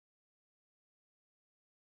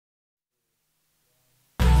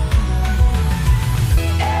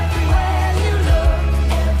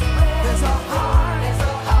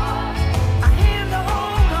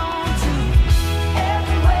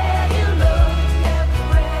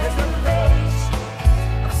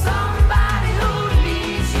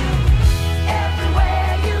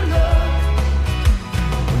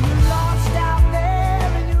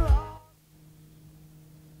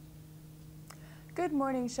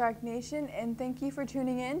Shark Nation, and thank you for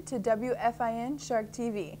tuning in to WFIN Shark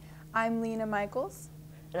TV. I'm Lena Michaels.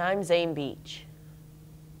 And I'm Zane Beach.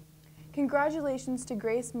 Congratulations to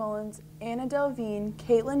Grace Mullins, Anna Delvine,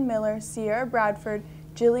 Caitlin Miller, Sierra Bradford,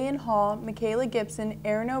 Jillian Hall, Michaela Gibson,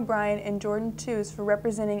 Aaron O'Brien, and Jordan Tews for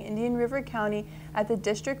representing Indian River County at the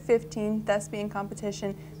District 15 Thespian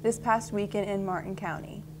Competition this past weekend in Martin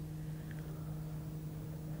County.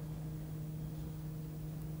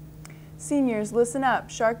 Seniors, listen up.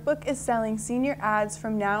 Sharkbook is selling senior ads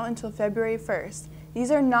from now until February 1st.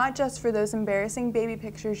 These are not just for those embarrassing baby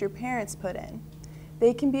pictures your parents put in.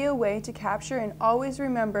 They can be a way to capture and always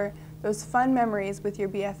remember those fun memories with your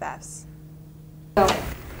BFFs. Oh,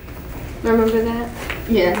 remember that?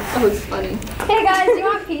 Yeah, that was funny. Hey guys, do you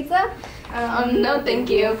want pizza? No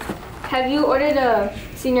thank you. Have you ordered a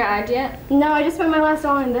senior ad yet? No, I just spent my last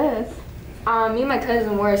dollar on this. Me and my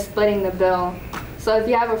cousin were splitting the bill. So if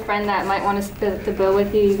you have a friend that might want to split the bill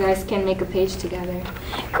with you guys can make a page together.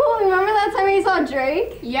 Cool, remember that time we saw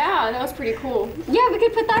Drake? Yeah, that was pretty cool. Yeah, we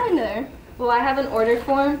could put that in there. Well, I have an order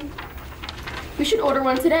form. We should order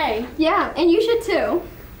one today. Yeah, and you should too.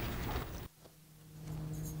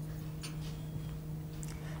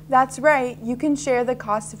 That's right, you can share the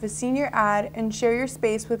cost of a senior ad and share your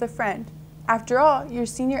space with a friend. After all, your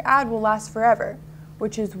senior ad will last forever,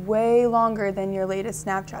 which is way longer than your latest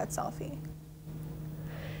Snapchat selfie.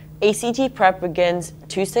 ACT prep begins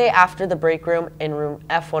Tuesday after the break room in room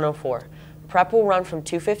F104. Prep will run from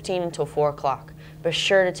 2:15 until 4 o'clock. Be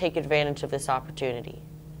sure to take advantage of this opportunity.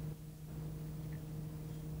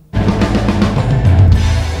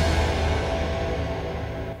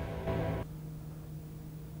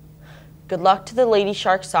 Good luck to the Lady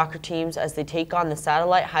Shark soccer teams as they take on the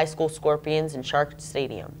Satellite High School Scorpions in Shark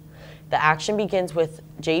Stadium. The action begins with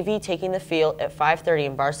JV taking the field at 5:30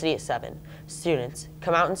 and varsity at 7. Students,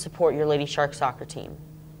 come out and support your Lady Shark soccer team.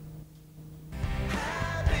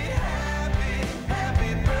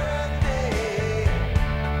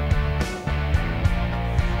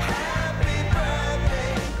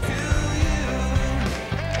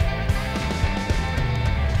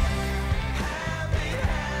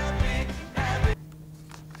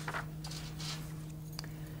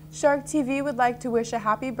 Shark TV would like to wish a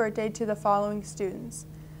happy birthday to the following students: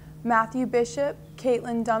 Matthew Bishop,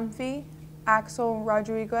 Caitlin Dunphy, Axel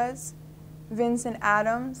Rodriguez, Vincent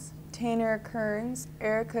Adams, Tanner Kearns,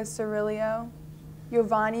 Erica Cirillo,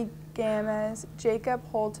 Giovanni Gamez, Jacob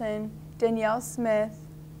Holton, Danielle Smith,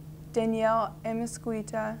 Danielle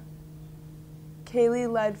Emisquita, Kaylee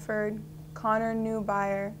Ledford, Connor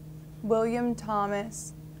Newbuyer, William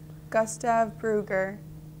Thomas, Gustav Bruger,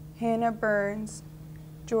 Hannah Burns,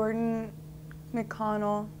 Jordan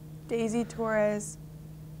McConnell, Daisy Torres,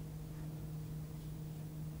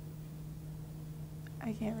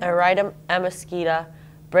 Arida Emisquita,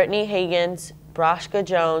 Brittany Higgins, Broshka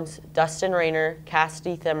Jones, Dustin Rayner,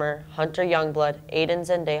 Cassidy Thimmer, Hunter Youngblood, Aiden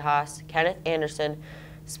Zendejas, Kenneth Anderson,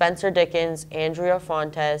 Spencer Dickens, Andrea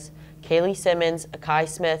Fontes, Kaylee Simmons, Akai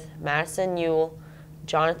Smith, Madison Ewell,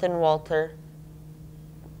 Jonathan Walter,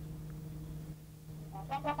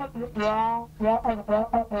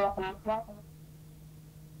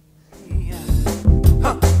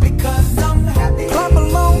 because I'm happy. Clap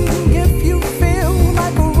along if you feel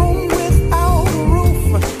like a room without a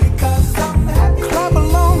roof. Because I'm happy. Clap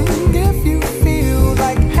along if you feel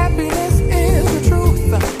like happiness is the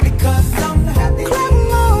truth. Because I'm happy. Clap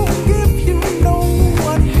along if you know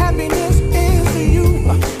what happiness is to you.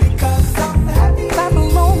 Because I'm happy. Clap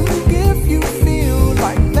along if you feel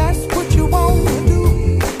like that's what you want to do.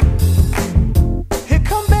 Here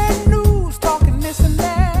come bad news talking this and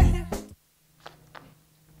that.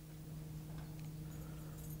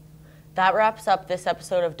 That wraps up this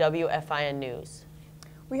episode of WFIN News.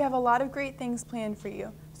 We have a lot of great things planned for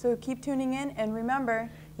you, so keep tuning in and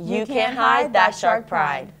remember, You can't hide that shark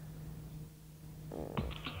pride.